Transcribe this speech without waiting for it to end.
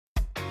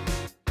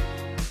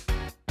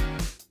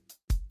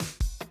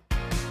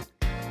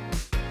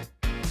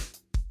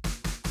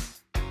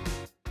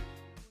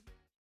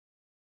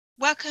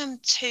Welcome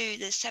to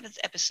the 7th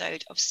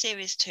episode of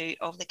Series 2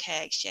 of the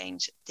Care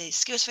Exchange, the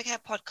Skills for Care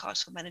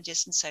podcast for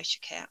managers in social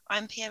care.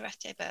 I'm Pierre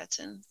Rathje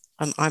Burton.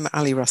 And I'm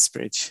Ali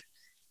Rusbridge.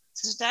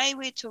 So today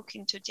we're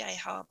talking to Jay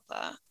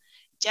Harper.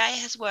 Jay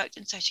has worked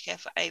in social care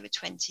for over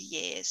 20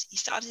 years. He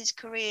started his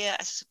career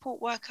as a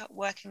support worker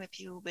working with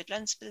people with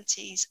learning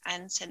disabilities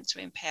and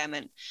sensory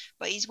impairment,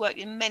 but he's worked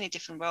in many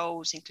different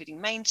roles,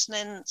 including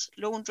maintenance,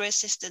 laundry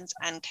assistance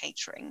and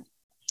catering.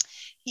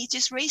 He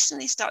just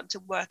recently started to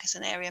work as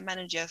an area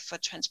manager for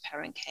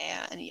Transparent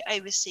Care, and he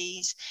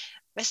oversees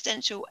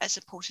residential and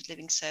supported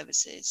living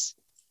services.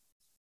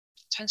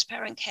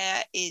 Transparent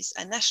Care is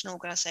a national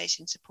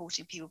organisation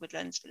supporting people with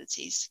learning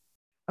disabilities.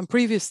 And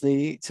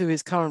previously to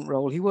his current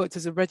role, he worked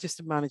as a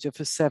registered manager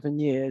for 7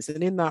 years.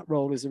 And in that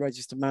role as a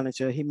registered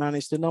manager, he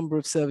managed a number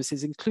of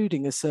services,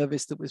 including a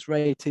service that was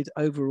rated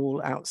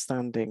overall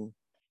outstanding.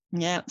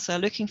 Yeah, so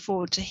looking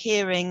forward to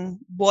hearing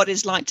what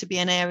it's like to be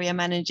an area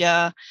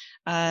manager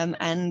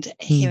and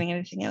hearing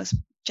everything else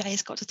Jay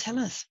has got to tell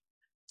us.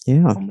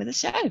 Yeah. On with the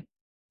show.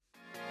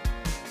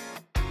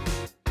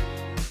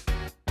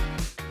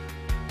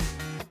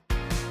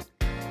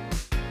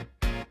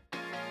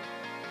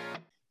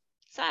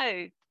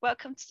 So,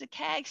 welcome to the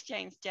Care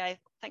Exchange, Jay.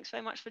 Thanks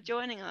very much for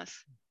joining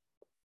us.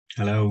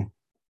 Hello.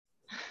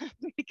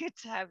 Really good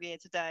to have you here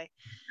today.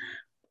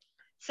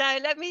 So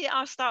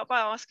I'll start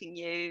by asking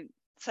you,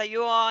 so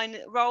you are in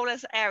role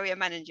as area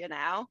manager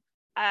now,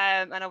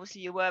 and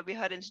obviously we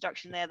heard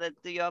introduction there that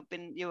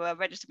you were a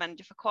registered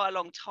manager for quite a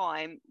long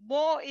time.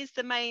 What is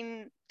the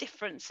main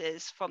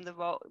differences from the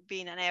role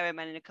being an area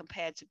manager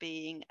compared to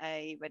being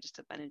a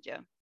registered manager?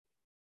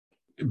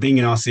 Being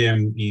an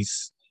RCM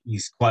is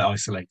quite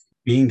isolated.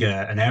 Being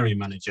an area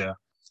manager,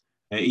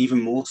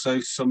 even more so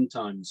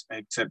sometimes,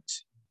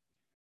 except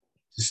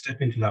to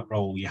step into that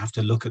role, you have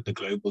to look at the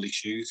global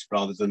issues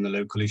rather than the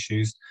local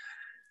issues.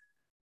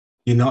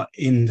 You're not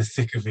in the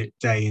thick of it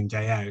day in,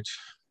 day out,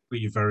 but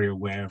you're very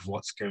aware of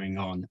what's going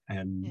on.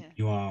 And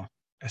you are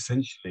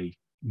essentially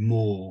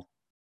more,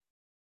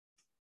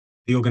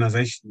 the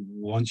organisation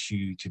wants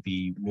you to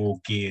be more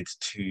geared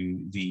to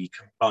the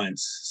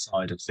compliance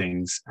side of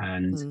things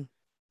and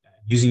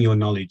using your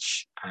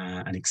knowledge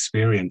and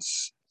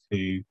experience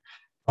to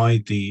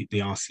guide the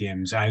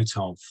RCMs out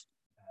of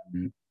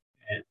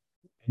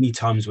any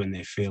times when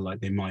they feel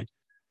like they might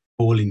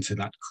fall into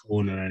that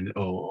corner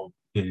or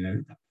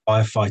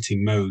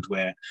firefighting mode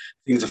where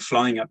things are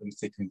flying at them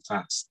thick and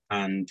fast,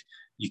 and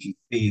you can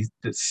see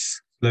that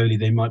slowly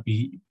they might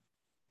be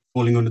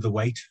falling under the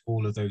weight of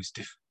all of those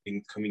different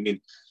things coming in,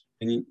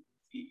 and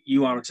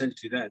you are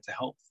essentially there to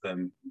help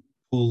them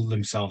pull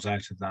themselves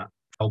out of that,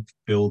 help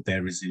build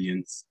their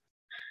resilience,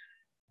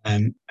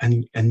 and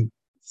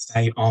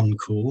stay on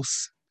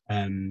course. Let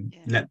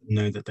them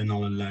know that they're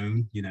not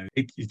alone.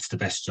 It's the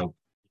best job.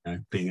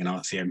 Being an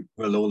RCM,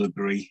 we'll all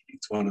agree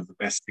it's one of the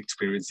best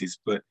experiences,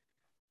 but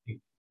it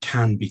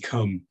can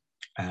become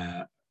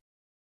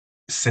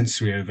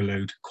sensory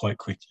overload quite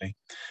quickly.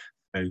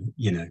 So,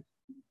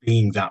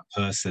 being that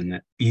person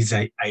that is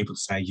able to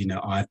say,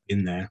 I've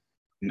been there,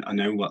 and I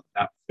know what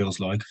that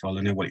feels like. I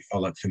know what it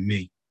felt like for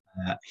me.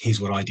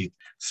 Here's what I did.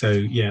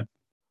 So,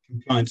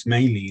 compliance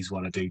mainly is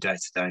what I do day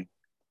to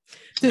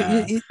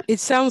day. It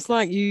sounds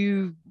like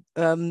you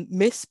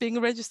miss being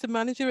a registered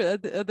manager.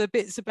 Are there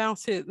bits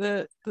about it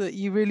that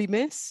you really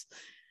miss?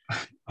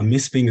 I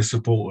miss being a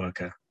support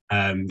worker.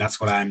 That's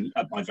what I am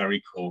at my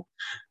very core.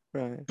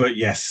 Right. But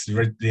yes,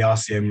 the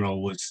RCM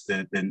role was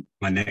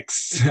my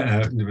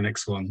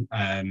next one,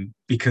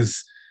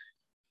 because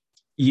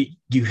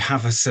you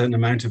have a certain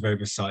amount of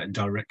oversight and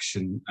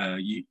direction.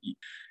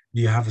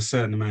 You have a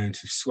certain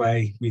amount of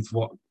sway with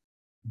what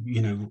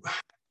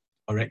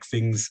direct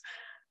things,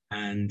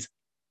 and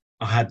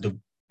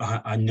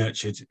I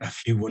nurtured a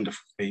few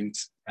wonderful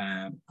teams,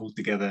 pulled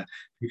together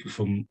people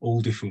from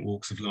all different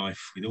walks of life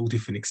with all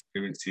different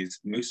experiences,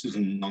 most of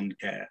them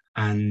non-care,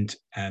 and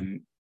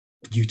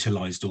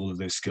utilised all of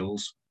those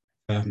skills,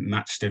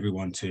 matched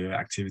everyone to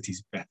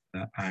activities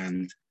better,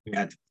 and we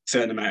had a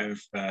certain amount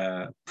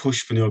of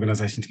push from the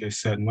organisation to go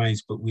certain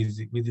ways, but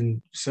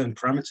within certain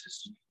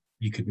parameters,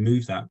 you could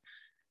move that,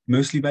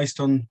 mostly based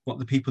on what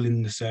the people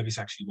in the service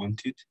actually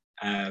wanted.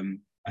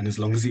 And as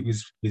long as it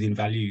was within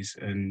values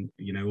and,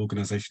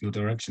 organisational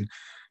direction,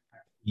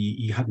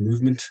 you had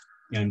movement.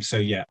 And so,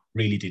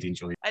 really did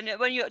enjoy it. And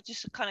when you're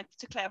just kind of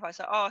to clarify,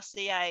 so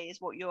RCA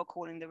is what you're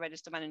calling the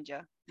registered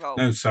manager role?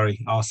 No, sorry,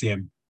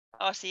 RCM.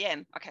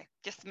 RCM, okay,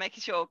 just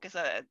making sure, because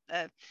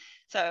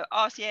so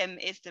RCM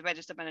is the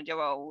registered manager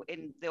role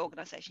in the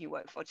organisation you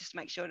work for, just to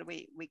make sure that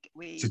we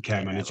it's a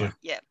care manager.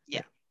 Right.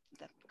 Yeah,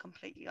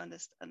 completely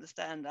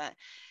understand that.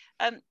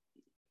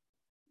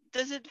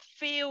 Does it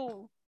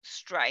feel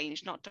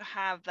strange not to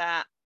have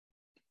that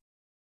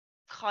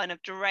kind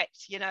of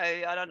direct,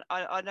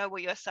 I know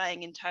what you're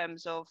saying in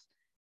terms of,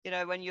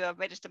 when you're a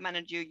registered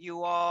manager,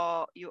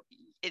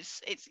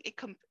 it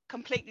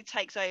completely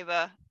takes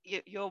over.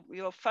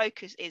 Your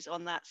focus is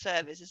on that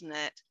service, isn't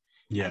it?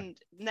 Yeah. And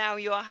now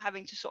you are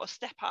having to sort of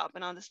step up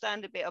and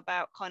understand a bit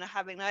about kind of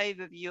having an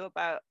overview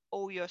about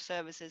all your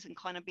services and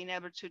kind of being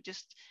able to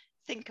just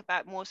think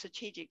about more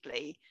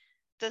strategically.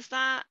 Does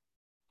that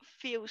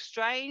feel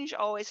strange,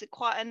 or is it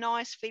quite a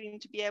nice feeling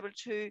to be able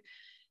to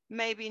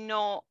maybe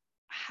not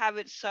have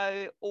it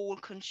so all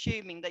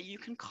consuming, that you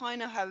can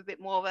kind of have a bit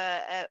more of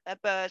a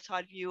bird's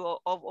eye view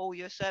of all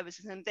your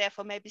services, and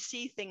therefore maybe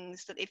see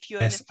things that if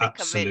you're in the thick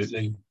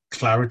absolutely. of it.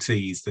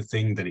 Clarity is the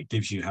thing that it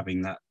gives you,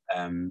 having that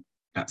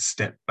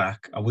step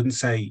back. I wouldn't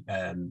say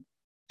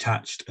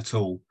attached at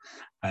all,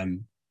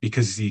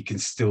 because you can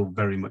still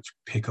very much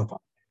pick up on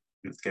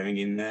what's going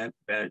in there.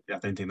 I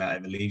don't think that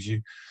ever leaves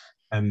you.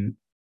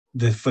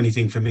 The funny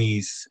thing for me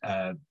is,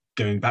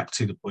 going back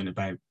to the point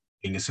about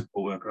being a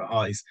support worker at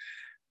heart, is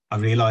I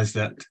realised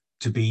that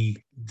to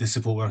be the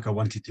support worker I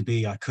wanted to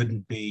be, I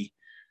couldn't be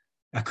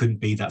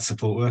that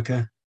support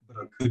worker, but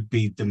I could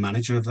be the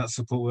manager of that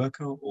support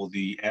worker, or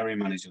the area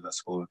manager of that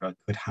support worker.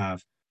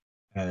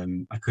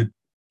 I could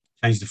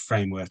change the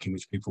framework in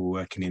which people were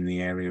working in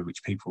the area,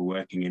 which people were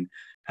working in,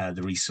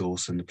 the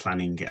resource and the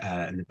planning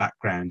and the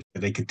background,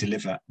 but they could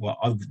deliver what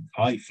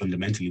I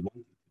fundamentally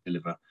wanted to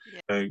deliver.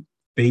 Yeah. So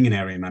being an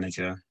area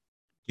manager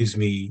gives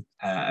me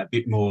a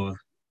bit more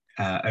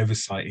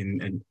oversight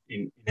in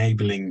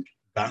enabling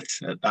that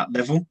at that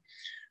level.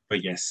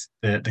 But yes,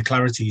 the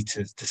clarity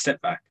to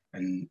step back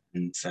and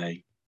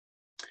say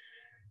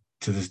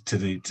to the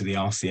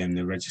RCM,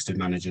 the registered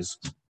managers,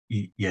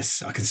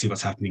 yes, I can see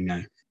what's happening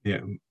now. Yeah,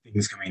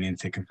 things coming in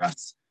thick and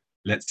fast.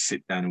 Let's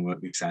sit down and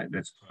work this out.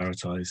 Let's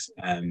prioritize.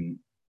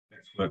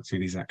 Let's work through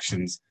these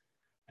actions.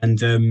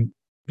 And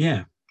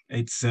yeah,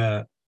 it's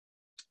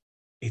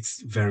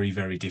very,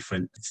 very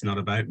different. It's not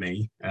about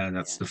me.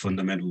 That's the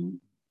fundamental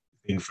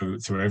thing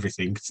through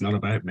everything. It's not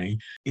about me.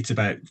 It's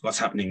about what's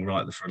happening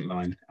right at the front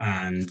line.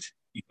 And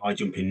if I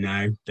jump in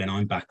now, then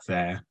I'm back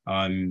there.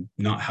 I'm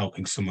not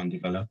helping someone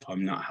develop.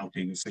 I'm not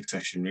helping the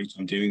succession route.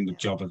 I'm doing the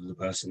job of the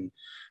person,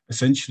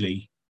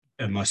 essentially,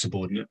 my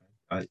subordinate.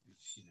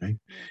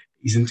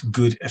 Isn't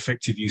good,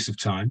 effective use of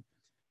time.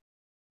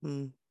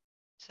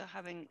 So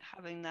having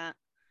that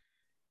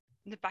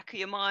in the back of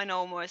your mind,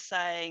 almost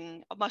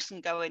saying, I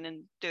mustn't go in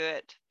and do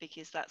it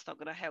because that's not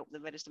going to help the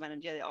register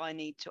manager. I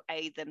need to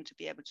aid them to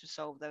be able to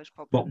solve those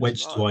problems. What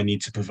wedge do I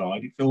need to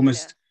provide? It's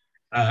almost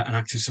an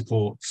active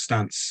support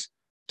stance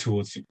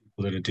towards the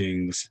people that are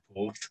doing the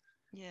support,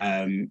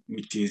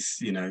 which is,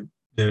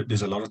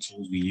 there's a lot of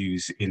tools we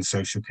use in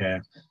social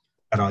care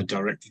that are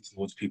directed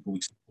towards people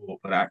we support,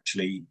 but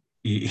actually,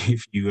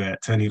 if you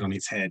turn it on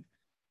its head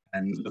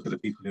and look at the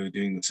people who are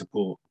doing the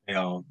support, they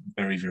are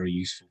very, very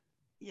useful.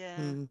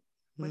 Yeah.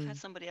 We've had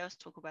somebody else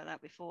talk about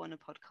that before on a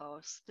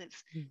podcast.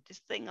 It's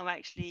this thing of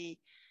actually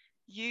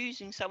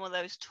using some of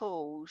those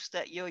tools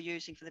that you're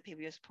using for the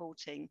people you're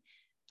supporting,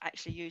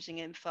 actually using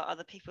them for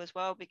other people as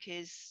well,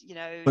 because,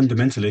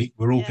 fundamentally,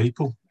 we're all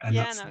people. And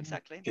that's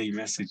exactly. the key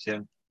message,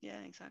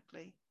 Yeah,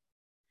 exactly.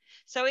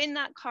 So in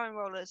that current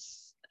role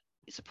as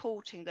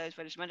supporting those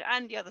registered managers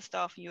and the other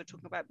staff, and you were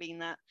talking about being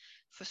that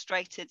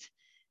frustrated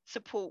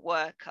support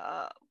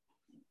worker,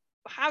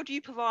 how do you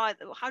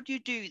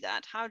do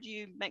that? How do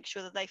you make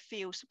sure that they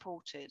feel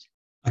supported?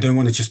 I don't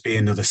want to just be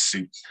another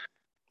suit,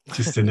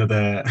 just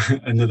another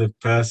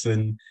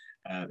person,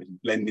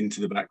 blend into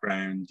the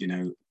background.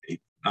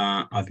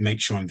 I've made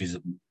sure I'm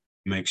visible,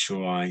 make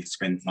sure I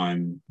spend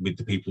time with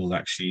the people that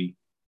actually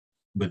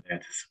were there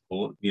to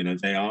support.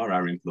 They are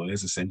our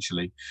employers,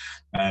 essentially.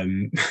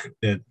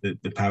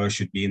 The power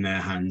should be in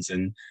their hands,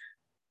 and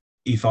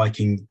if I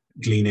can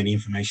glean any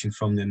information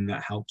from them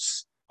that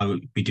helps, I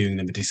would be doing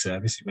them a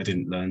disservice if I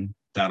didn't learn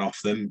that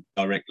off them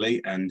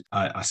directly. And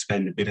I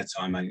spend a bit of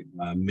time, I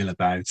mill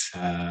about.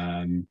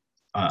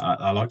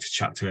 I like to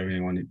chat to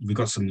everyone. We've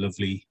got some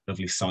lovely,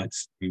 lovely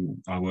sites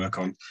I work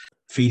on,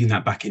 feeding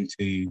that back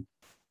into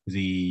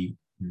the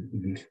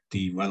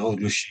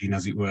well-oiled machine,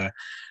 as it were,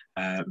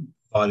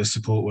 by the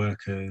support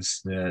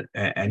workers,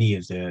 any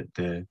of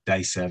the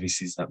day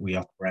services that we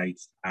operate,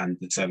 and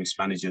the service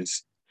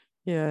managers.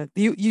 Yeah,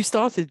 you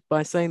started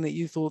by saying that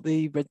you thought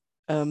the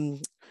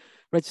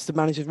registered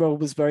manager's role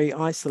was very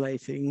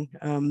isolating.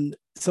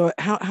 So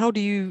how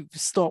do you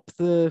stop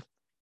the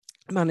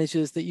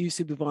managers that you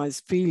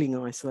supervise feeling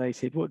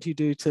isolated? What do you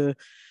do to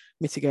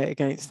mitigate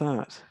against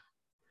that?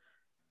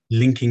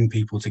 Linking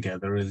people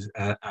together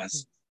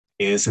as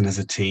peers and as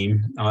a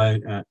team.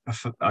 I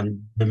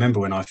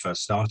remember when I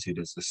first started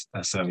as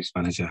a service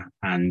manager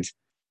and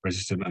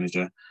registered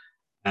manager,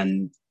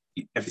 and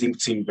everything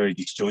seemed very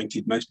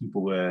disjointed. Most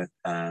people were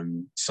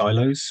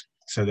silos.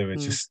 So they were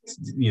just,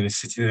 sitting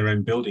in their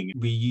own building.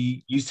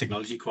 We use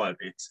technology quite a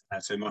bit.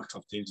 So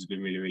Microsoft Teams has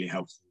been really, really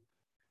helpful.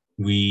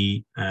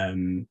 We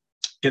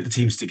get the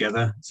teams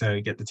together,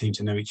 so get the team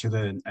to know each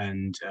other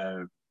and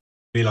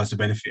realise the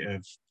benefit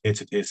of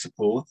peer-to-peer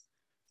support.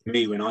 For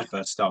me, when I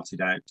first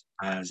started out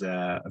as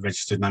a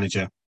registered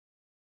manager,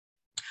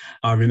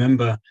 I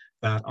remember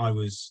that I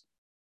was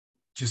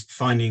just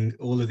finding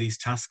all of these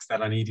tasks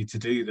that I needed to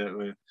do that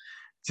were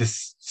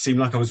just seemed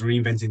like I was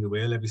reinventing the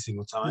wheel every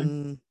single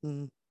time.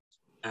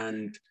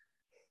 And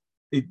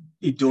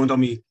it dawned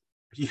on me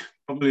yeah,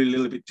 probably a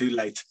little bit too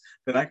late,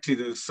 but actually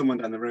there was someone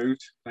down the road,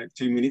 like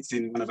 2 minutes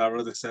in one of our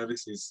other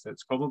services,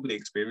 that's probably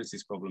experienced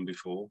this problem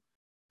before,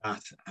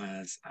 that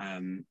as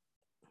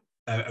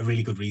a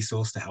really good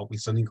resource to help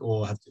with something,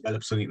 or have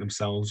developed something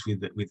themselves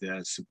with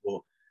their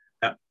support.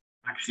 That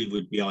actually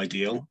would be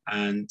ideal.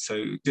 And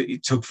so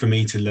it took for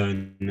me to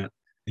learn that,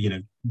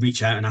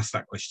 reach out and ask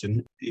that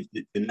question. If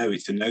the no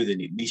is to no,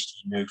 then at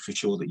least you know for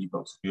sure that you've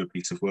got to do a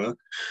piece of work.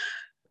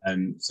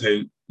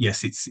 So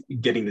yes, it's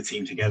getting the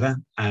team together.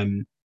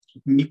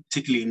 Me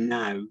particularly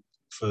now,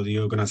 for the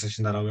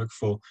organisation that I work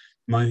for,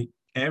 my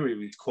area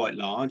is quite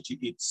large.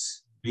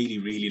 It's really,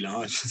 really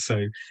large.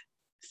 So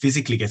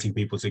physically getting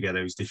people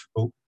together is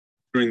difficult.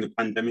 During the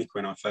pandemic,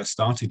 when I first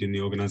started in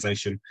the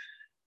organisation,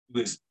 it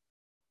was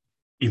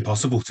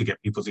impossible to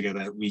get people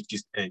together. We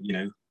just,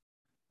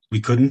 we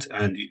couldn't,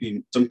 and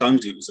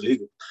sometimes it was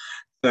illegal.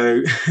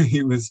 So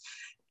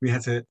we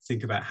had to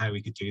think about how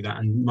we could do that.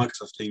 And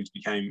Microsoft Teams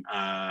became,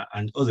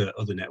 and other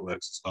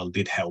networks as well,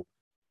 did help.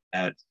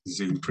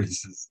 Zoom, for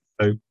instance.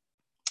 So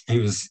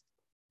it was,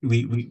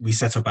 we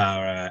set up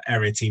our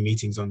area team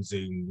meetings on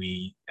Zoom.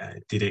 We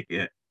did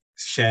it,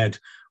 shared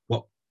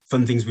what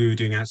fun things we were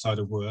doing outside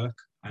of work,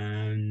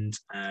 and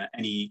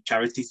any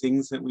charity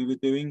things that we were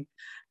doing.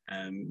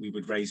 We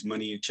would raise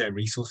money and share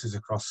resources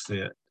across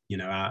the,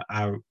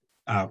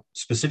 our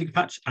specific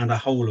patch and our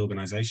whole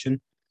organisation.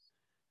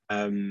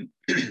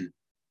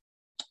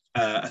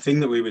 A thing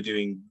that we were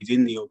doing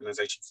within the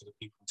organisation for the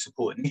people we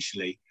support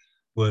initially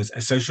was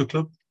a social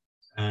club,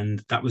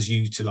 and that was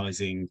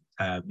utilising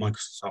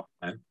Microsoft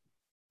now,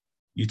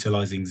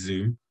 utilising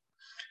Zoom.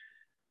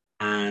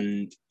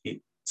 And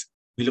we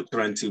looked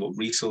around to see what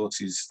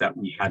resources that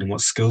we had and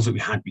what skills that we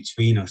had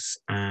between us.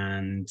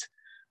 And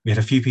we had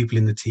a few people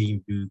in the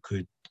team who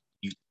could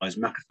utilise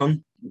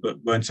Makathon,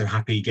 but weren't so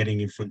happy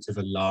getting in front of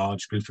a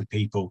large group of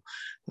people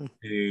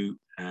who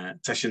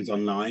sessions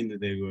online.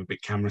 They were a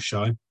bit camera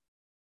shy,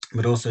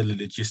 but also the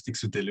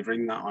logistics of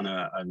delivering that on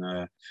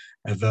a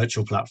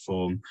virtual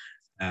platform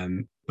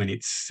when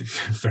it's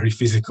very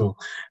physical.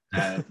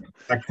 That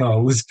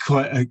was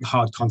quite a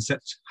hard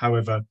concept.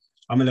 However,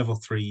 I'm a level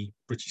 3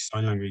 British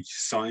Sign Language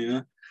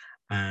signer,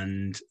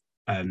 and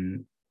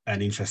an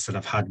interest that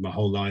I've had my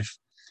whole life.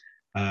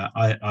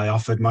 I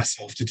offered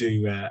myself to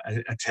do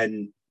a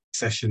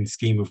 10-session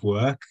scheme of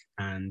work,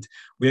 and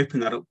we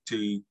opened that up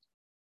to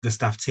the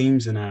staff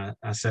teams and our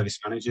service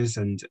managers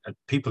and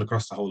people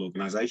across the whole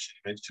organisation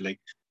eventually.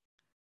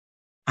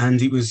 And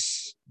it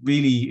was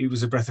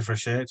a breath of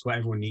fresh air. It's what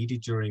everyone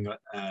needed during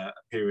a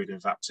period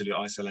of absolute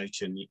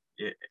isolation.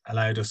 It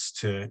allowed us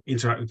to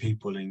interact with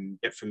people and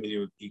get familiar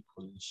with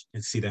people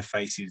and see their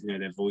faces,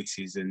 their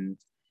voices, and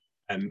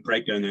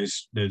break down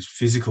those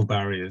physical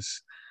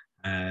barriers.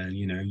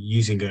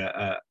 Using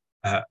a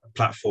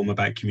platform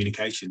about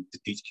communication to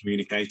teach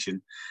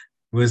communication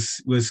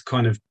was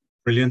kind of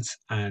brilliant.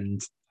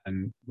 And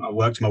I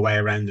worked my way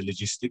around the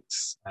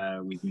logistics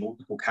with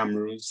multiple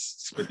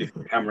cameras for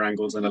different camera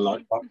angles and a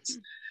light box.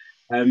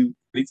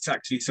 It's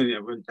actually something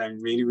that went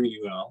down really, really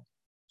well.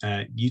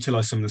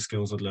 Utilised some of the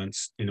skills I'd learned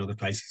in other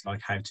places,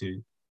 like how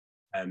to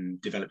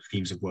develop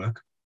schemes of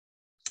work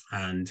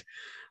and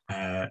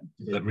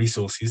develop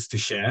resources to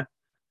share.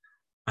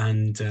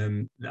 And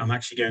I'm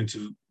actually going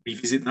to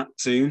revisit that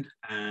soon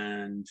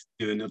and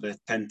do another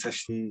 10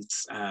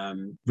 sessions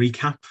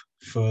recap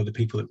for the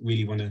people that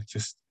really want to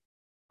just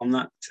on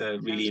that to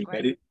really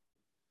embed it.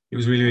 It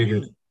was really,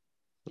 really good.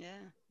 Yeah,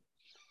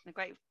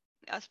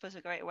 I suppose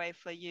a great way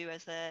for you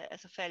as a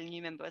fairly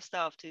new member of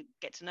staff to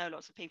get to know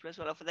lots of people as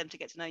well, or for them to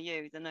get to know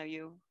you, to know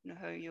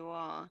who you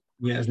are.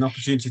 Yeah, there's an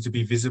opportunity to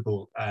be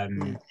visible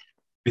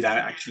without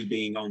actually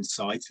being on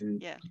site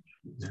and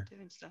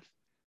doing stuff.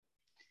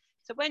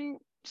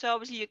 So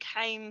obviously you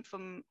came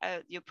from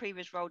your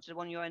previous role to the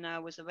one you are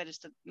now was a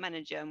registered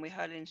manager, and we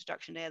heard an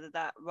introduction there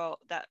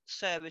that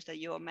service that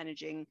you are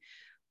managing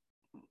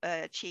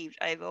achieved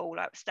overall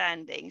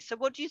outstanding. So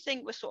what do you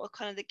think were sort of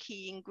kind of the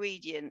key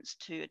ingredients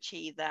to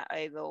achieve that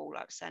overall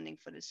outstanding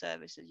for the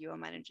services you are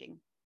managing?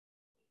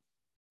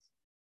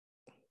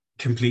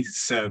 Complete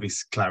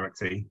service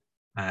clarity.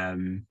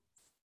 I'm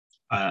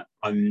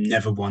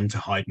never one to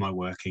hide my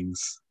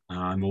workings.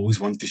 I'm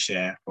always one to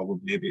share,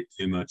 probably a bit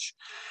too much.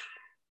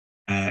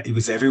 It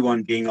was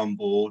everyone being on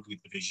board with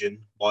the vision,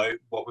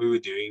 what we were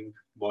doing,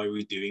 why we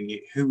were doing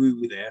it, who we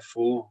were there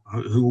for,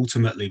 who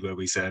ultimately were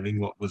we serving,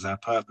 what was our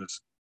purpose.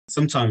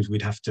 Sometimes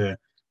we'd have to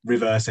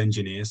reverse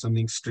engineer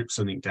something, strip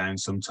something down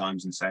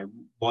sometimes and say,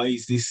 why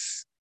is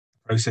this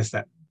process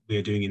that we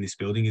are doing in this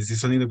building? Is this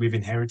something that we've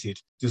inherited?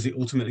 Does it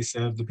ultimately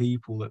serve the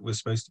people that we're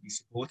supposed to be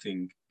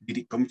supporting? Did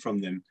it come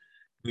from them?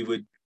 We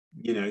would,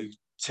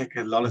 take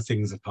a lot of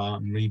things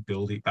apart and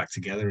rebuild it back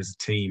together as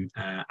a team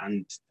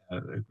and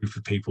a group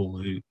of people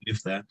who live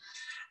there.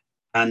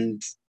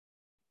 And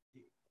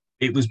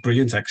it was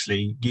brilliant,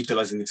 actually,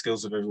 utilising the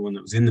skills of everyone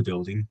that was in the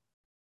building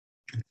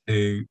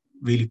to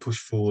really push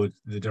forward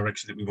the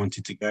direction that we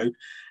wanted to go.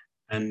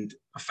 And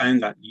I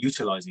found that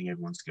utilising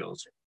everyone's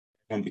skills,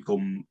 everyone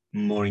become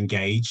more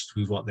engaged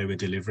with what they were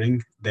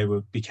delivering. They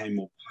became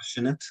more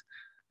passionate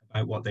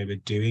about what they were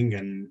doing,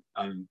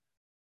 and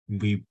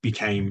we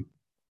became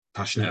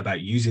passionate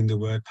about using the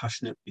word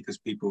passionate because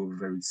people were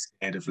very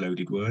scared of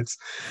loaded words,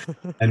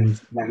 and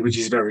language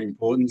is very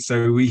important.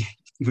 So we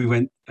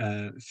went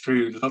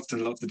through lots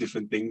and lots of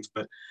different things,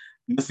 but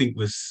nothing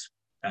was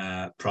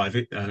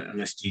private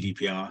unless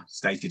GDPR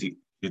stated it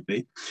should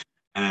be.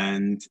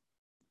 And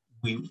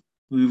we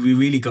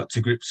really got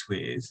to grips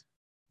with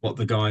what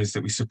the guys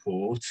that we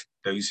support,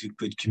 those who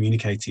could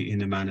communicate it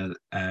in a manner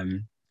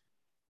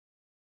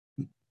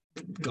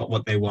got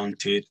what they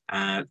wanted,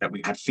 that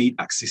we had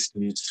feedback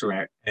systems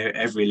throughout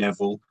every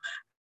level,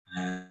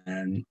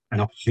 and an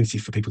opportunity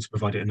for people to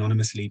provide it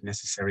anonymously if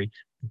necessary,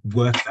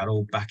 work that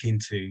all back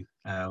into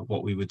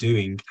what we were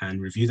doing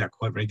and review that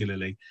quite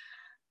regularly,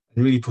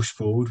 and really push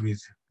forward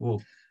with,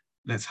 well,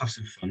 let's have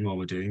some fun while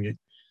we're doing it.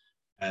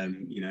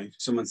 If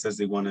someone says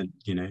they want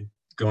to,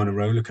 go on a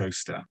roller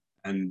coaster,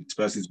 and this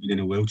person's been in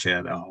a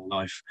wheelchair their whole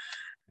life,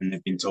 and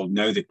they've been told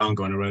no, they can't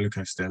go on a roller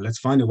coaster. Let's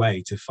find a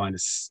way to find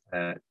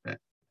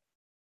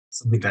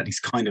something that is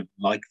kind of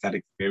like that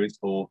experience,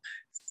 or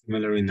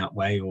similar in that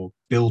way, or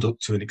build up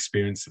to an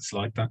experience that's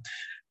like that.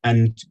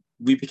 And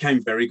we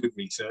became very good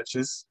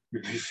researchers,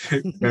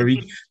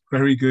 very,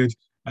 very good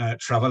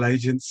travel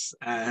agents,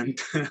 and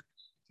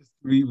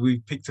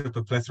we picked up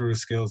a plethora of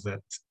skills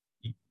that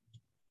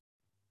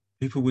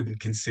people wouldn't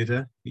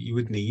consider that you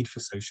would need for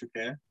social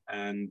care,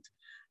 and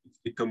it's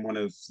become one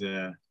of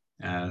the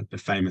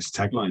famous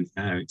taglines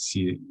now.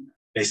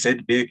 They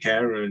said be a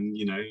carer, and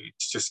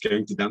it's just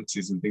going to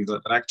dances and things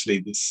like that. Actually,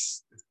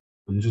 there's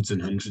hundreds and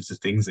hundreds of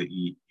things that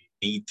you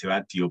need to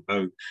add to your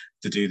bow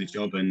to do the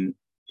job, and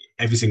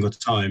every single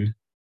time,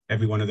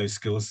 every one of those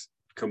skills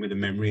come with a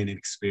memory and an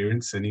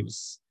experience. And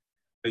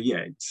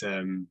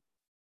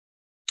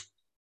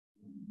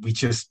we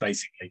just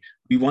basically,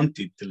 we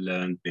wanted to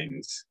learn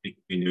things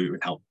because we knew it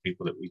would help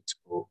people that we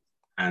support,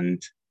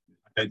 and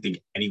I don't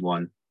think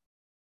anyone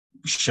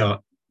was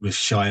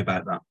shy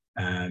about that.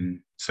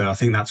 So I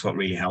think that's what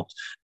really helped.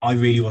 I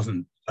really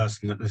wasn't the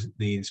person that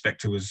the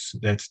inspector was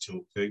there to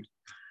talk to,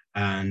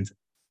 and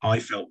I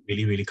felt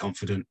really, really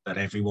confident that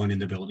everyone in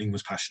the building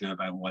was passionate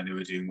about why they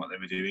were doing what they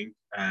were doing,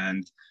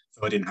 and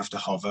so I didn't have to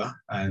hover,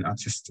 and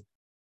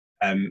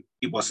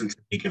it wasn't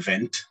a big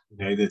event.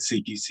 The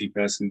CQC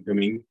person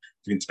coming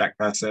to inspect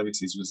our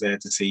services was there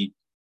to see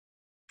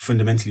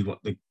fundamentally what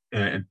the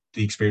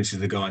experience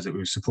of the guys that we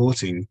were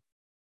supporting,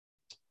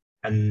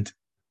 and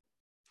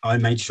I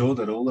made sure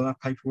that all of our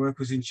paperwork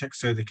was in check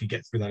so they could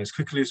get through that as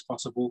quickly as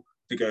possible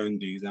to go and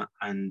do that.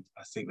 And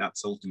I think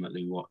that's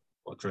ultimately what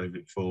drove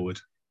it forward.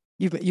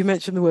 You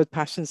mentioned the word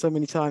passion so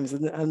many times,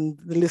 and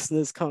the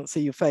listeners can't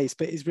see your face,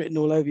 but it's written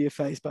all over your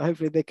face, but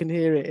hopefully they can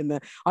hear it in there.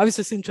 I was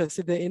just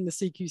interested that in the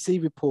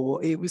CQC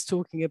report, it was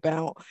talking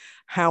about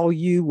how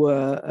you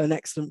were an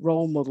excellent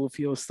role model for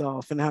your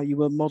staff and how you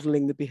were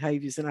modeling the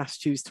behaviours and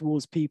attitudes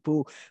towards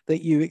people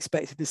that you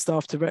expected the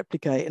staff to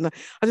replicate. And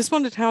I just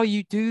wondered how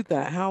you do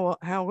that, how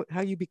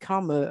you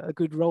become a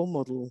good role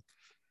model.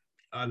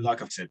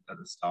 Like I've said at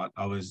the start,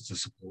 I was a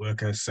support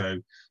worker, so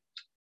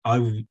I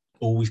would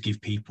always give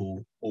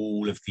people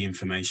all of the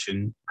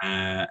information,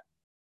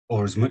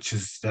 or as much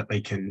as that they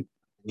can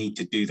need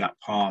to do that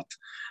part,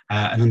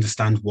 and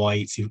understand why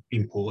it's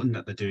important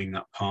that they're doing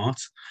that part.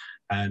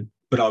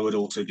 But I would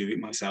also do it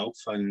myself,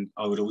 and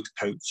I would always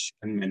coach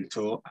and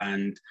mentor,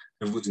 and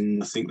there was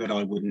nothing that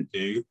I wouldn't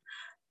do.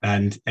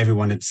 And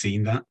everyone had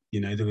seen that.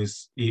 There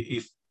was,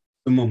 if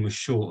someone was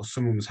short or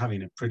someone was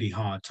having a pretty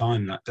hard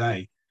time that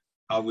day,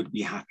 I would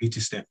be happy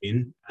to step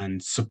in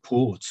and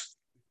support.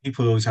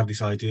 People always have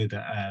this idea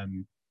that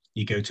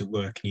you go to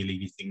work and you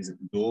leave your things at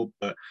the door,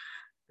 but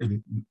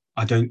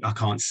I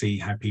can't see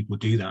how people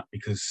do that,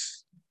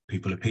 because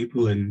people are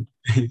people, and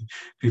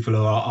people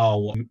are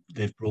what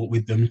they've brought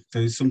with them.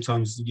 So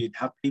sometimes you'd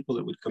have people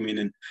that would come in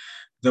and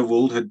the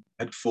world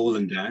had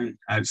fallen down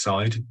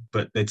outside,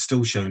 but they'd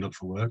still shown up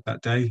for work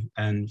that day.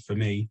 And for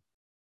me,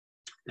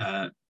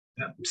 that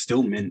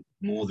still meant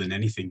more than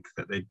anything,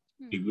 that they'd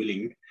be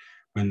willing,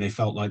 when they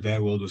felt like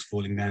their world was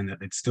falling down,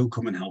 that they'd still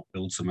come and help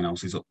build someone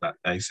else's up that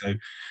day. So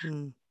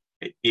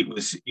it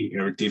was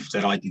imperative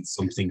that I did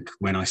something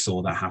when I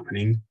saw that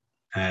happening,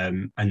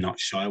 and not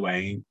shy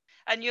away.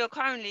 And you're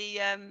currently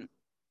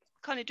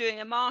kind of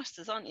doing a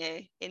master's, aren't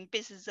you, in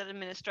business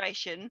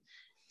administration?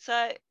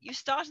 So you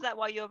started that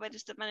while you're a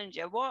registered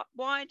manager.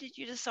 Why did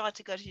you decide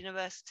to go to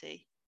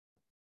university?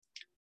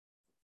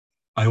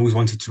 I always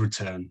wanted to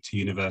return to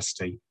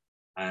university.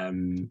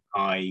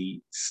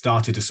 I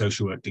started a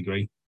social work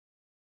degree.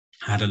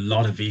 I had a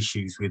lot of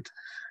issues with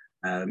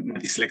my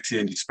dyslexia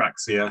and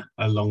dyspraxia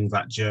along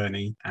that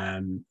journey,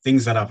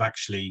 things that I've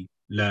actually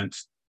learnt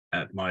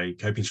my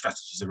coping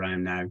strategies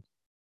around now.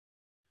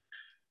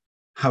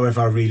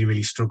 However, I really,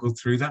 really struggled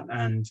through that,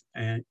 and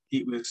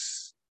it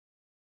was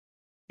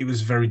a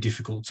very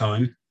difficult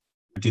time.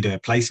 I did a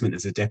placement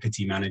as a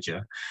deputy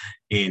manager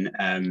in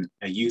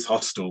a youth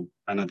hostel,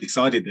 and I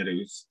decided that it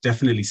was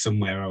definitely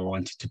somewhere I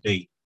wanted to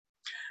be.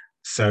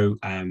 So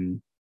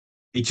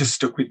it just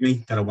stuck with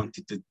me that I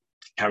wanted to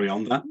carry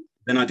on that.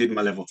 Then I did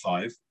my level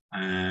 5.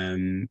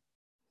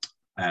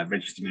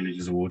 Registered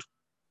Managers Award.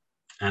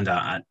 And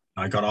I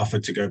got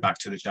offered to go back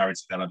to the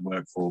charity that I'd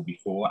worked for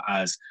before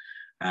as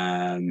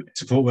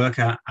support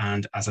worker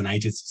and as an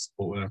agency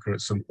support worker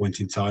at some point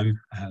in time,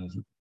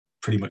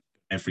 pretty much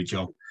every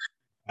job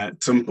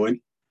at some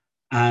point.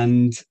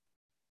 And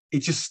it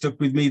just stuck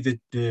with me that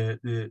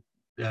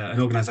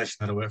an organisation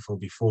that I worked for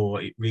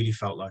before, it really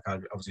felt like I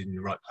was in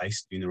the right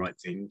place, doing the right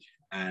thing.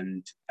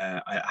 And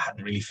I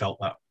hadn't really felt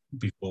that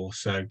before.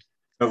 So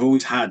I've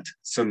always had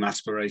some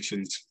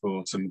aspirations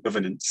for some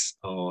governance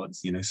or,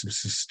 some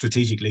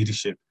strategic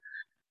leadership,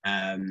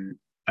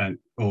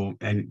 or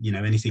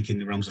anything in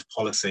the realms of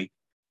policy.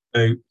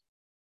 So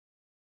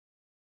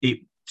it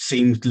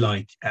seemed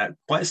like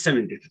quite a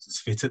serendipitous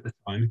fit at the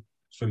time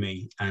for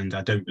me, and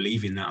I don't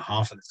believe in that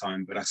half of the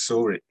time, but I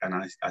saw it and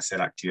I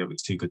said, actually, it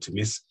was too good to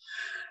miss.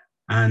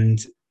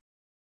 And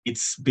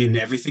it's been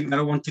everything that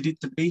I wanted it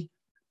to be.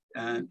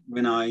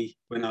 When I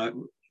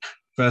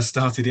first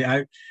started it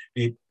out,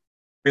 it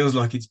feels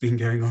like it's been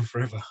going on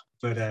forever,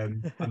 but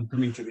I'm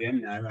coming to the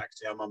end now.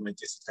 Actually, I'm on my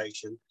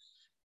dissertation,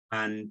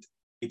 and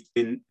it's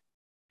been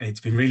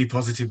really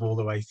positive all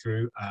the way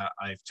through.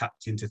 I've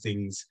tapped into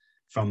things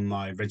from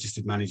my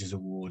Registered Managers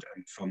Award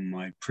and from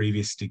my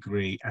previous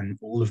degree and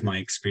all of my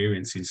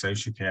experience in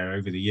social care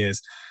over the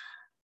years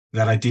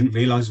that I didn't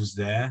realise was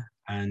there,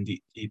 and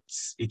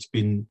it's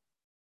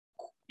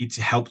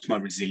helped my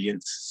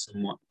resilience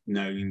somewhat,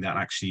 knowing that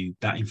actually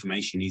that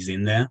information is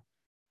in there.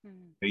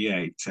 But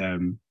yeah,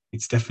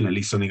 it's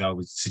definitely something I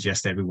would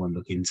suggest everyone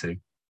look into.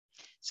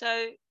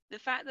 So the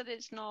fact that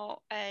it's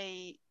not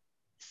a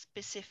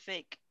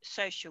specific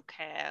social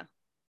care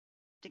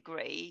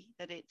degree,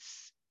 that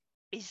it's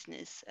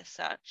business as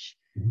such,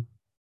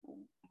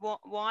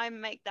 why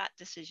make that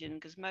decision?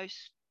 Because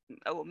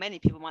many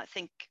people might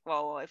think,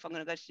 well, if I'm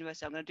going to go to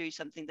university, I'm going to do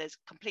something that's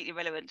completely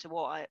relevant to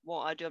what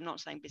I do. I'm not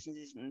saying business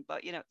isn't,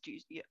 but I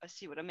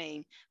see what I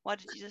mean. Why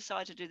did you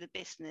decide to do the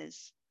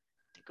business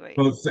degree?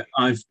 Well,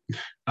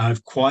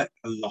 I've quite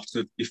a lot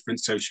of different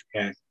social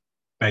care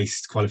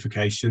based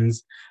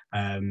qualifications.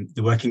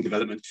 The Working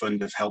Development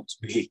Fund have helped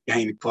me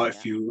gain quite a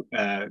few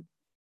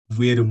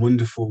weird and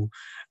wonderful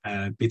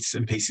bits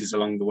and pieces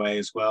along the way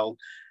as well.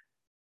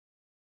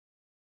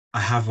 I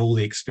have all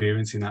the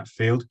experience in that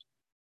field.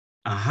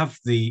 I have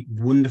the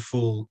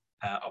wonderful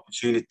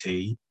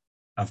opportunity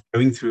of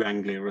going through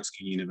Anglia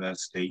Ruskin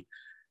University.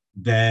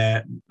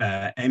 Their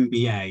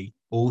MBA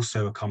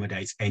also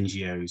accommodates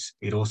NGOs.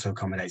 It also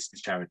accommodates the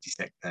charity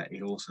sector.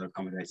 It also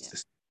accommodates the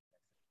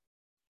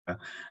sector.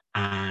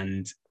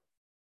 And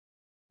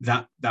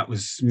that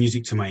was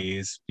music to my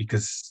ears,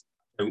 because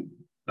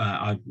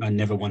I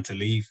never want to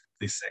leave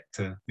this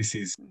sector. This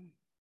is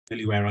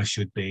really where I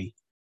should be.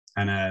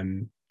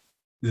 And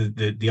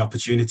the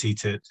opportunity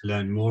to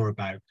learn more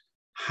about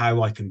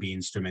how I can be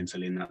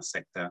instrumental in that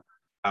sector,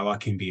 how I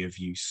can be of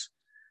use,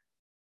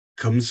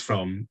 comes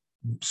from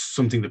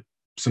something that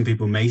some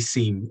people may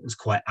seem as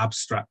quite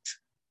abstract.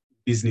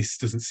 Business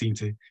doesn't seem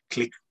to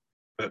click,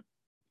 but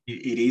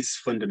it is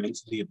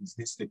fundamentally a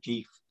business. The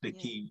key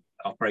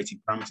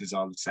operating parameters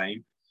are the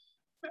same.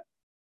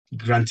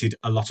 Granted,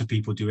 a lot of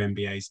people do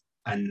MBAs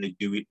and they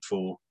do it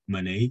for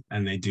money,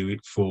 and they do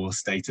it for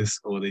status,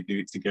 or they do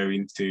it to go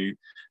into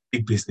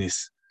big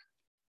business.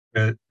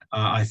 But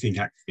I think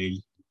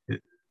actually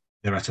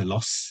they're at a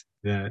loss.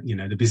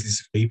 The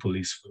business of people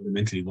is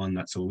fundamentally one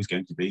that's always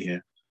going to be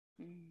here.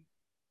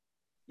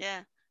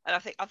 Yeah, and I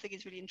think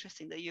it's really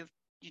interesting that you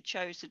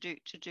chose to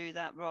do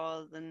that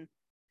rather than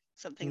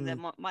something that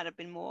might have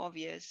been more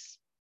obvious.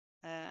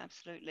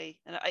 Absolutely,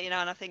 and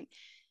and I think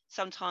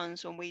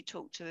sometimes when we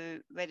talk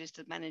to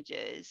registered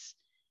managers,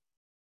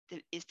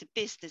 it's the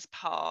business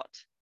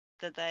part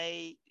that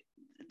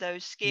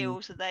those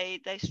skills that they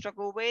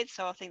struggle with.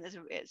 So I think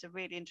it's a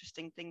really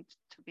interesting thing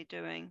to be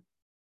doing.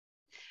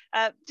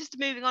 Just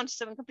moving on to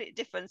something completely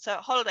different. So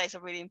holidays are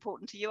really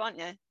important to you, aren't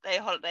you?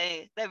 They're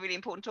really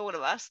important to all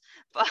of us,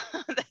 but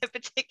they're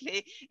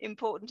particularly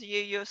important to you.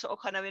 You're sort of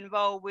kind of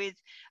involved with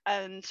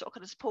sort of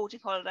kind of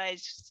supporting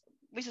holidays,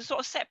 which is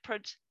sort of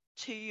separate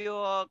to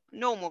your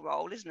normal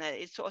role, isn't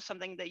it? It's sort of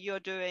something that you're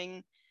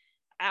doing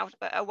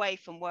away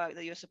from work,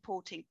 that you're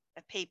supporting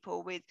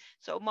people with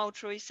sort of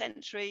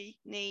multi-sensory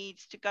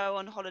needs to go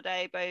on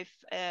holiday, both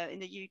in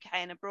the UK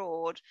and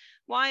abroad.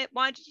 Why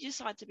did you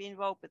decide to be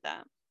involved with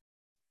that?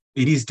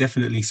 It is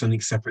definitely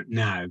something separate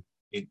now.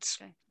 It's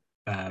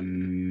a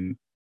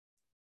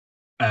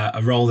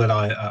role that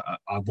I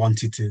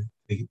wanted to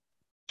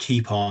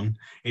keep on.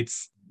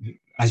 It's,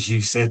 as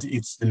you said,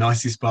 it's the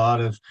nicest part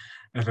of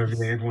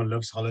everything. Everyone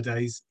loves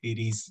holidays. It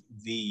is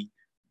the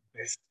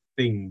best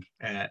thing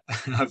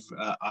I've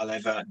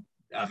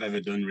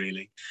ever done,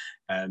 really.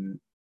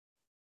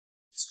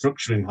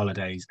 Structuring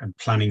holidays and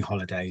planning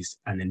holidays,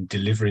 and then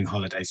delivering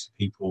holidays to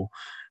people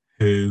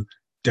who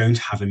don't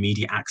have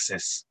immediate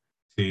access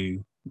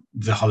to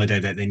the holiday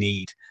that they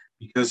need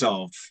because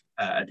of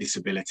a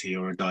disability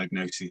or a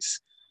diagnosis.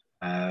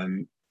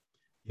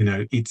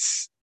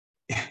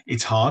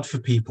 It's hard for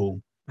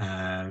people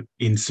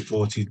in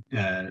supported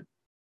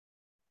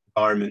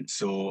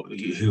environments or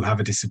who have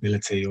a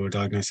disability or a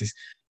diagnosis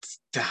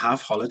to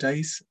have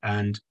holidays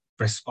and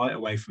respite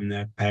away from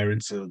their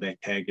parents or their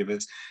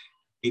caregivers.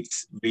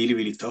 It's really,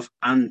 really tough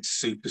and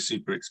super,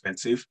 super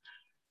expensive.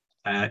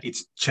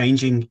 It's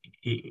changing.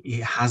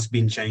 It has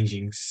been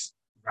changing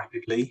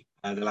rapidly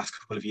the last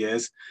couple of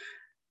years.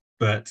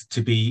 But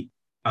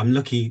I'm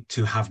lucky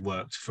to have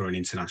worked for an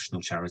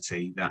international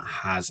charity that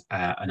has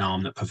an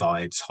arm that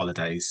provides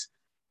holidays.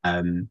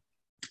 And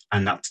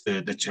that's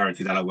the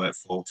charity that I work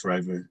for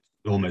over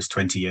almost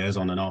 20 years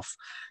on and off.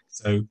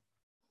 So,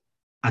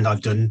 and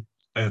I've done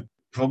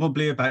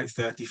probably about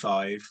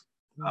 35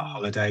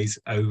 holidays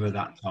over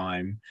that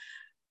time.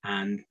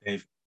 And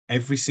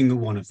every single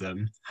one of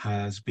them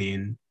has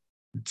been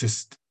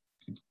just,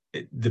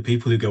 the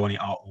people who go on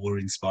it are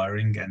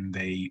awe-inspiring, and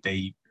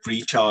they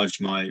recharge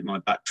my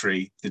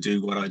battery to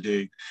do what I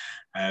do.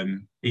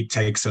 It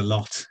takes a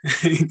lot.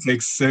 It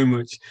takes so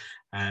much.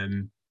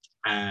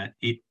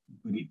 It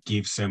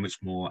gives so much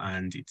more,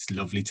 and it's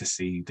lovely to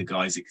see the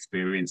guys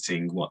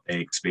experiencing what they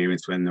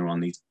experience when they're on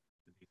these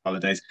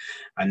holidays,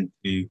 and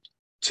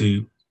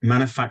to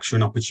manufacture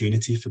an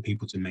opportunity for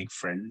people to make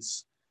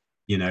friends,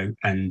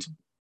 and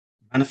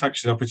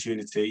manufacture the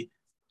opportunity,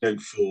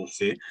 don't force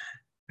it,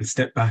 and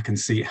step back and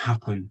see it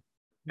happen,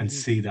 and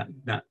see that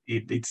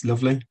it's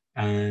lovely,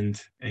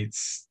 and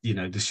it's,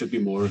 there should be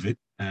more of it.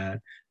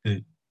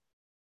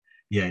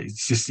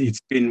 It's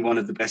been one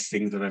of the best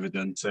things I've ever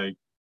done. So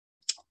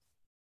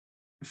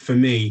for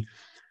me,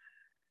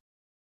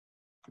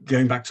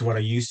 going back to what I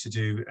used to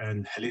do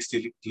and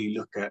holistically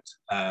look at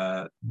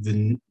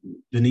the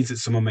needs that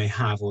someone may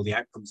have or the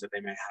outcomes that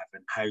they may have,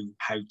 and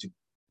how to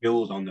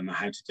build on them and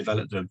how to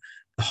develop them,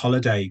 the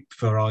holiday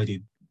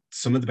provided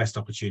some of the best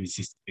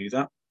opportunities to do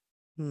that.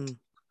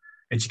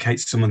 Educate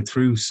someone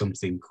through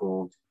something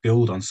or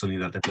build on something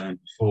that they've learned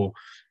before.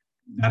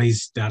 That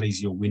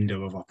is your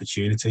window of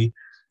opportunity.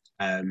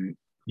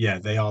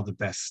 They are the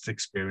best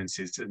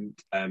experiences, and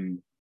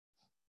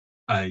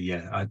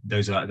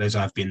those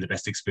have been the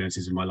best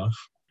experiences in my life.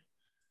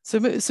 So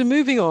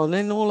moving on,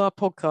 in all our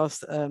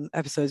podcast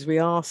episodes, we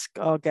ask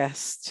our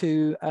guests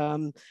to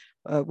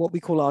what we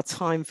call our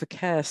time for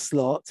care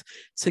slot,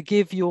 to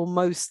give your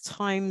most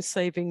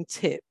time-saving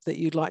tip that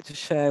you'd like to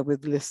share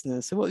with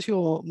listeners. So what's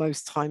your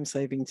most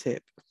time-saving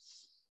tip?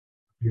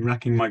 I'm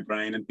racking my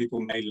brain, and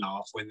people may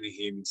laugh when they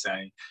hear me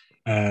say,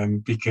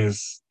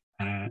 because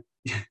I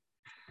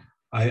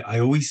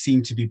always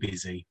seem to be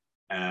busy,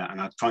 and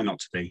I try not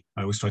to be.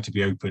 I always try to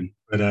be open.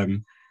 But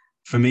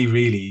for me,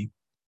 really,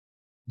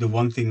 the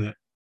one thing that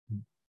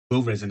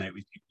will resonate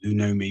with people who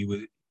know me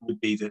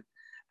would be that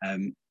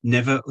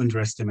never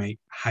underestimate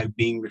how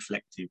being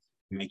reflective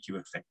can make you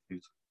effective.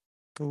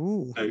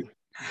 Ooh. So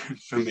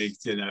for me,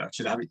 I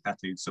should have it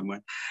tattooed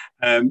somewhere.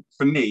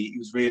 For me, it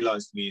was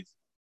realised with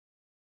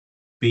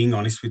being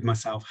honest with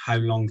myself how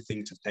long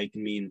things have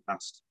taken me in the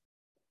past.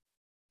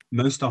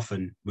 Most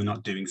often, we're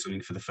not doing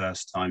something for the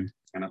first time,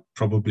 and I'm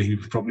probably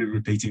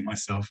repeating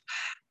myself.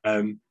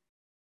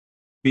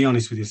 Be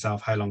honest with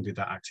yourself. How long did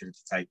that activity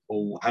take,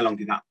 or how long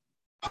did that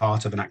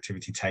part of an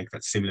activity take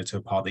that's similar to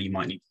a part that you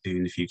might need to do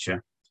in the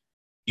future?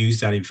 Use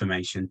that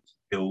information to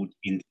build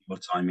into your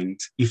timings.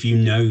 If you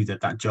know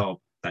that job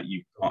that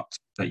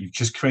you've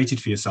just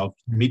created for yourself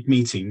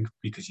mid-meeting,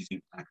 because you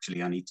think,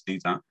 actually, I need to do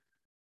that,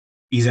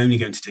 is only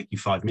going to take you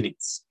 5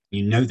 minutes.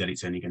 You know that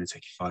it's only going to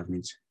take you 5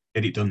 minutes.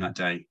 Get it done that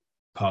day.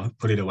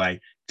 Put it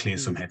away. Clear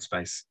some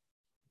headspace.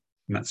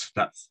 And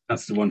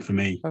that's the one for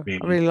me.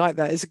 Really. I really like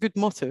that. It's a good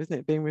motto, isn't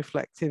it? Being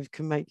reflective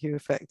can make you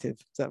effective.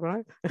 Is that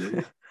right?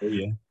 Yeah. Oh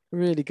yeah.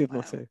 Really good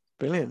motto.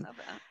 Brilliant.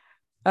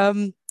 I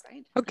love it.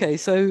 Okay,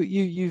 so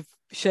you've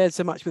shared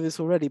so much with us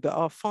already, but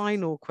our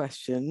final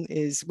question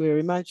is, we're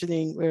asking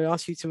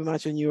you to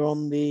imagine you're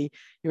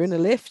in a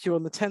lift, you're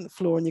on the 10th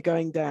floor and you're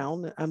going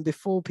down, and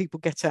before people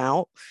get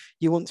out,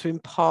 you want to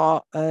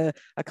impart a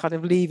kind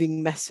of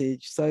leaving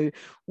message. So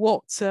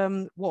what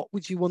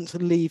would you want to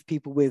leave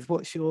people with?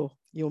 What's your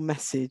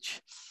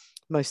message,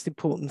 most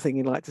important thing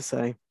you'd like to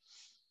say?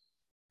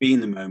 Be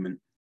in the moment.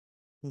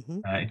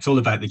 It's all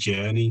about the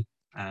journey.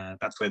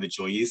 That's where the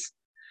joy is.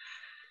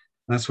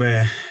 That's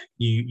where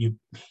you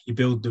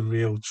build the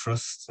real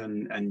trust,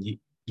 and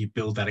you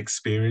build that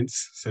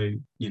experience. So,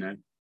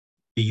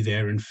 be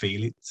there and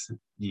feel it.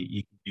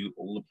 You can do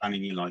all the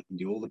planning you like and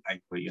do all the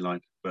paperwork you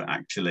like, but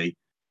actually,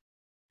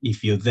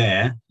 if you're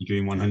there, you're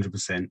doing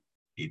 100%.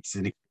 It's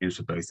an experience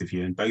for both of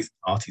you, and both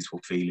parties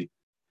will feel it.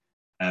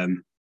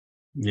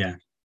 Yeah.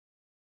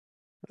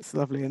 That's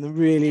lovely, and a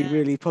really,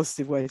 really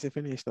positive way to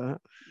finish that.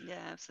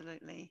 Yeah,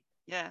 absolutely.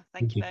 Yeah,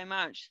 thank you very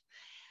much.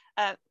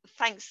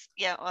 Thanks.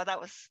 Yeah, well,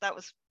 that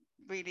was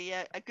really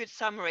a good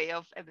summary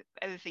of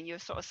everything you're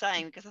sort of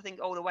saying, because I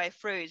think all the way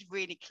through it's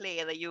really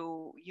clear that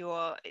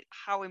you're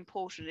how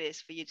important it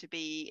is for you to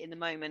be in the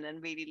moment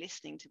and really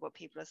listening to what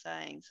people are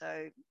saying.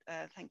 So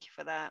thank you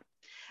for that,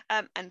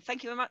 and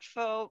thank you very much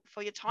for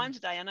your time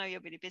today. I know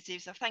you're really busy,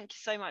 so thank you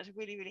so much.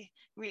 Really, really,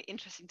 really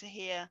interesting to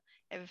hear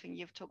everything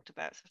you've talked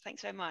about. So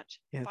thanks so much.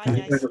 Yeah, bye,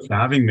 Thank you for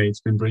having me.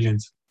 It's been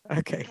brilliant.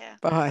 Okay.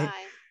 Bye.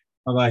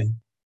 Bye.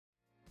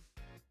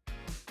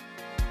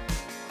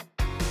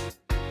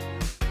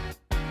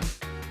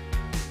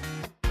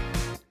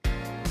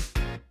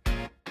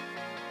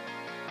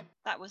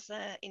 that was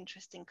an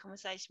interesting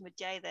conversation with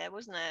Jay there,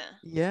 wasn't it?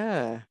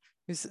 Yeah,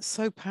 he's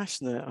so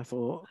passionate, I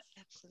thought.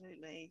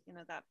 Absolutely.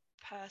 That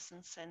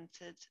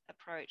person-centered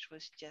approach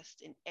was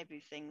just in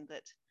everything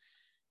that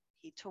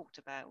he talked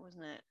about,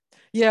 wasn't it?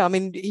 Yeah, I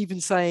mean, even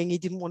saying he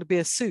didn't want to be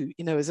a suit,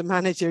 as a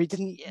manager, he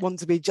didn't want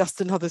to be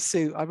just another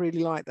suit. I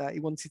really like that.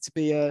 He wanted to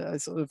be a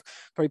sort of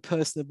very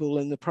personable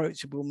and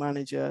approachable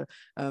manager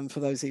for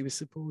those he was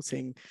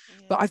supporting.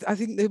 Yeah. But I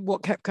think that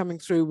what kept coming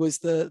through was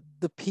the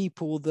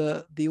people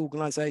that the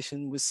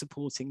organisation was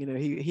supporting.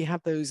 He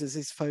had those as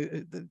his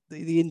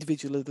the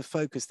individual of the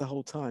focus the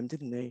whole time,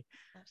 didn't he?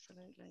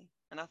 Absolutely.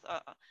 And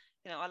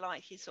I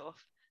like his sort of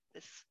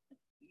this.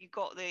 You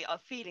got the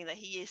feeling that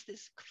he is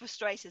this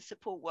frustrated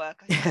support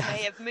worker. He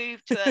may have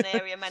moved to an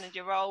area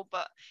manager role,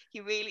 but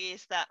he really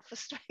is that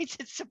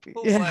frustrated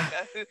support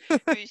worker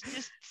who's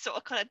just sort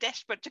of kind of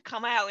desperate to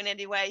come out in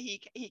any way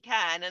he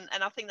can.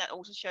 And I think that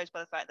also shows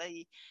by the fact that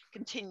he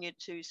continued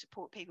to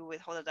support people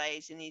with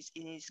holidays in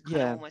his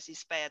kind of almost his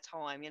spare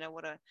time.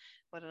 What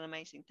an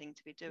amazing thing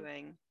to be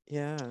doing.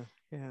 Yeah.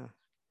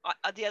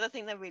 The other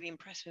thing that really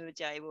impressed me with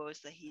Jay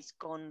was that he's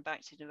gone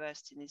back to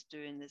university and is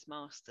doing this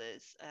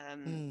master's.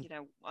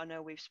 I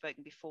know we've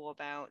spoken before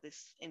about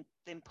this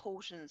the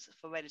importance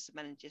for registered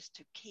managers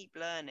to keep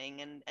learning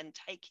and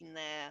taking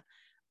their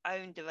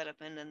own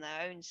development and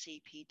their own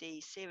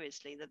CPD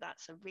seriously.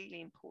 That's a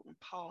really important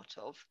part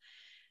of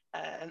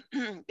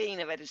being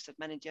a registered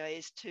manager,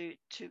 is to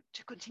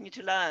continue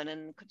to learn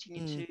and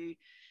continue to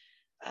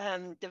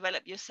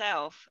develop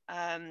yourself.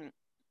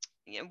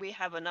 We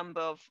have a number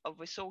of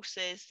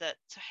resources that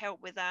to help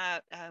with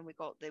that. We've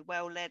got the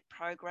Well-Led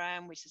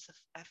program, which is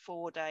a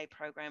 4-day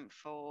program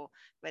for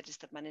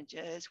registered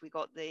managers. We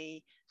got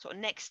the sort of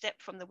next step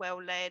from the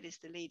Well-Led is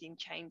the Leading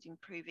Change,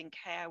 Improving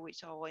Care,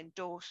 which our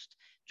endorsed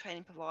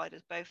training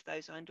providers, both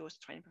those are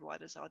endorsed training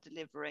providers, are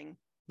delivering.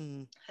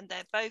 And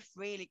they're both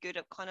really good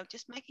at kind of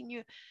just making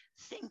you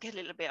think a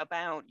little bit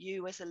about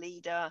you as a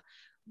leader.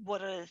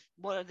 What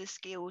are the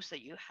skills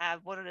that you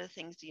have? What are the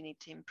things do you need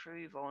to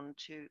improve on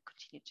to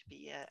continue to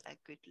be a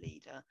good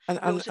leader?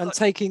 And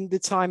taking the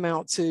time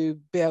out to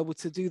be able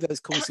to do those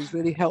courses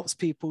really helps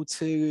people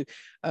to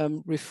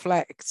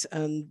reflect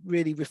and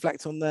really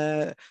reflect on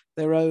their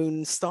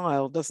own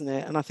style, doesn't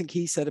it? And I think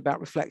he said about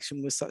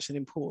reflection was such an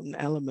important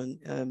element.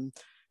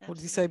 What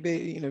did he say?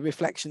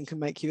 Reflection can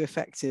make you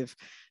effective.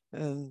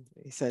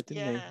 He said,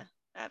 didn't he? Yeah,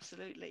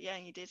 absolutely. Yeah,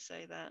 he did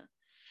say that.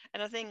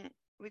 And I think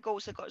we've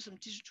also got some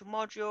digital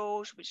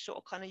modules, which sort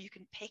of kind of you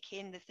can pick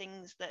in the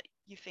things that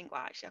you think,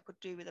 well, actually, I could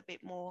do with a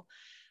bit more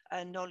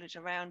knowledge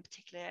around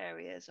particular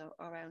areas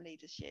around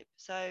leadership.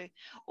 So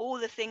all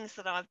the things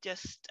that I've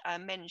just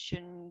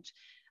mentioned,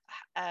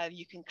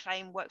 you can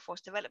claim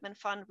Workforce Development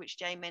Fund, which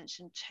Jay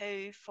mentioned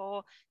too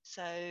for.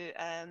 So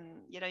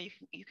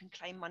you can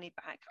claim money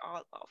back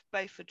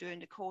both for doing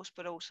the course,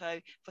 but also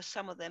for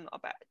some of them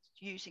about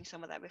using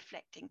some of that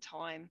reflecting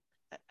time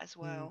as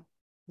well.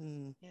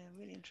 Yeah,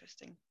 really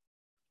interesting.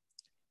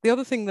 The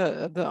other thing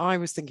that I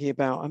was thinking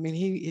about, I mean,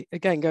 he,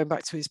 again, going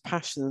back to his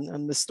passion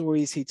and the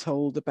stories he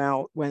told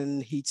about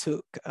when he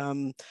took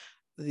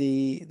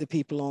the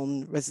people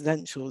on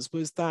residentials,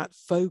 was that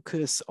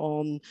focus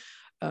on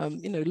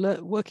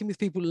working with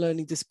people with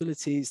learning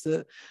disabilities,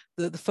 that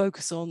the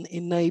focus on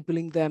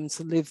enabling them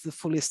to live the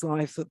fullest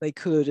life that they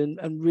could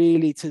and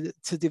really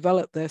to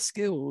develop their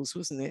skills,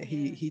 wasn't it?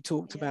 He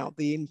talked about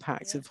the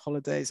impact of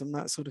holidays and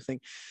that sort of thing.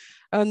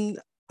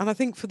 And I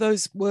think for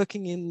those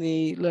working in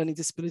the learning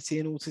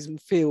disability and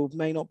autism field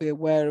may not be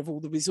aware of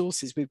all the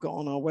resources we've got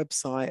on our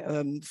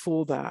website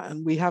for that.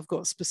 And we have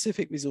got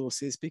specific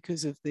resources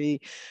because of the,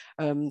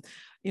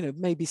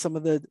 maybe some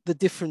of the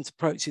different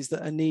approaches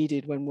that are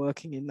needed when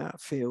working in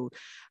that field.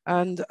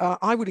 And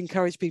I would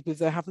encourage people, if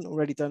they haven't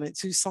already done it,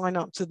 to sign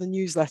up to the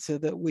newsletter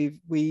that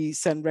we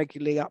send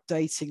regularly,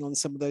 updating on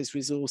some of those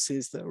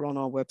resources that are on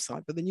our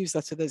website. But the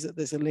newsletter,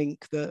 there's a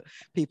link that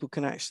people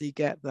can actually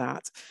get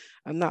that.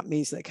 And that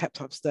means they're kept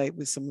up to date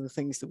with some of the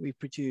things that we've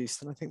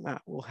produced. And I think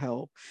that will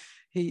help.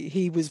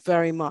 He was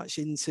very much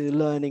into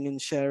learning and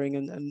sharing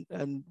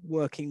and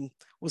working,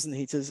 wasn't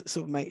he, to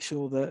sort of make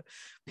sure that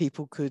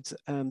people could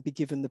be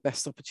given the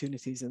best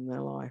opportunities in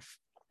their life.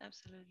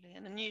 Absolutely.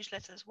 And the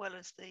newsletter, as well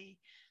as the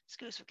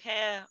Skills for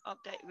Care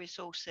update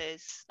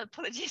resources.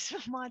 Apologies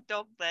for my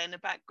dog there in the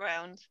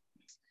background.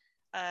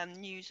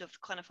 News of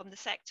kind of from the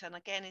sector, and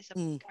again is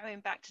going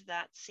back to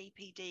that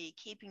CPD,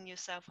 keeping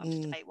yourself up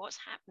to date, what's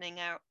happening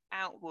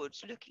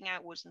outwards, looking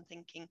outwards and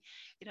thinking,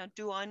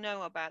 do I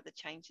know about the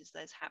changes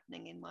that's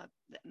happening in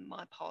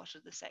my part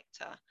of the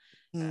sector?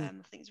 I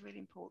think it's really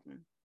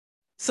important.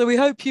 So we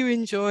hope you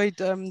enjoyed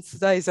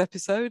today's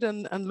episode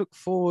and look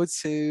forward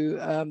to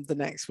the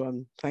next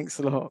one. Thanks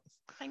a lot.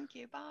 Thank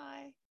you.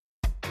 Bye.